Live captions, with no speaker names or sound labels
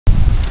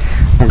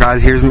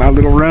guys, here's my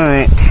little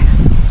runt.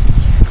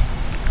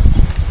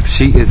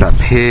 She is a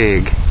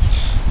pig.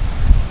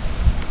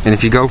 And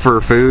if you go for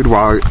her food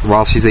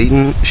while she's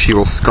eating, she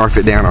will scarf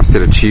it down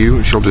instead of chew,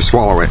 and she'll just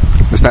swallow it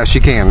as fast as she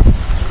can.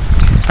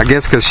 I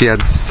guess because she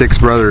had 6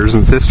 brothers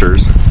and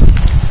sisters.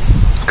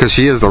 Because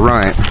she is the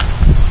runt.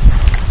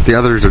 The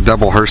others are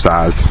double her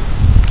size.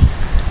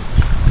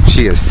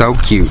 She is so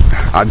cute.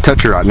 I'd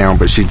touch her right now,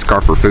 but she'd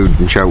scarf her food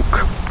and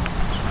choke.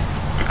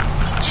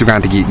 She's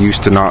going to get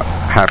used to not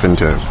having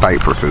to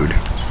fight for food.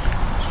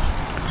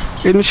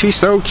 Isn't she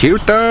so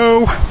cute,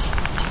 though?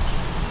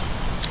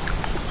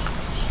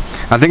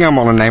 I think I'm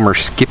going to name her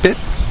Skipet,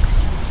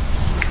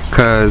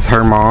 because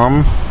her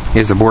mom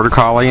is a border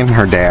collie and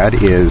her dad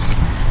is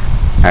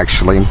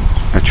actually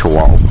a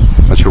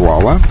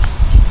chihuahua.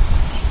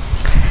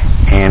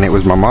 And it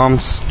was my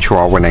mom's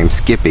chihuahua named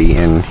Skippy,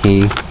 and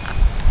he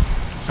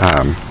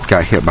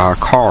got hit by a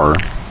car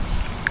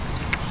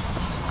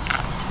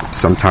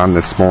sometime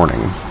this morning,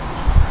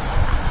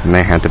 and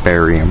they had to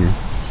bury him.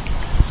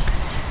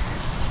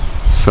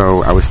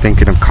 So I was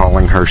thinking of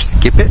calling her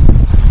Skipet,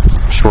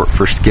 short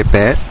for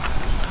Skipet.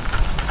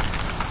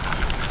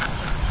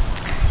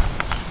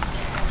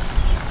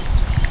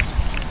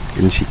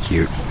 Isn't she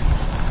cute?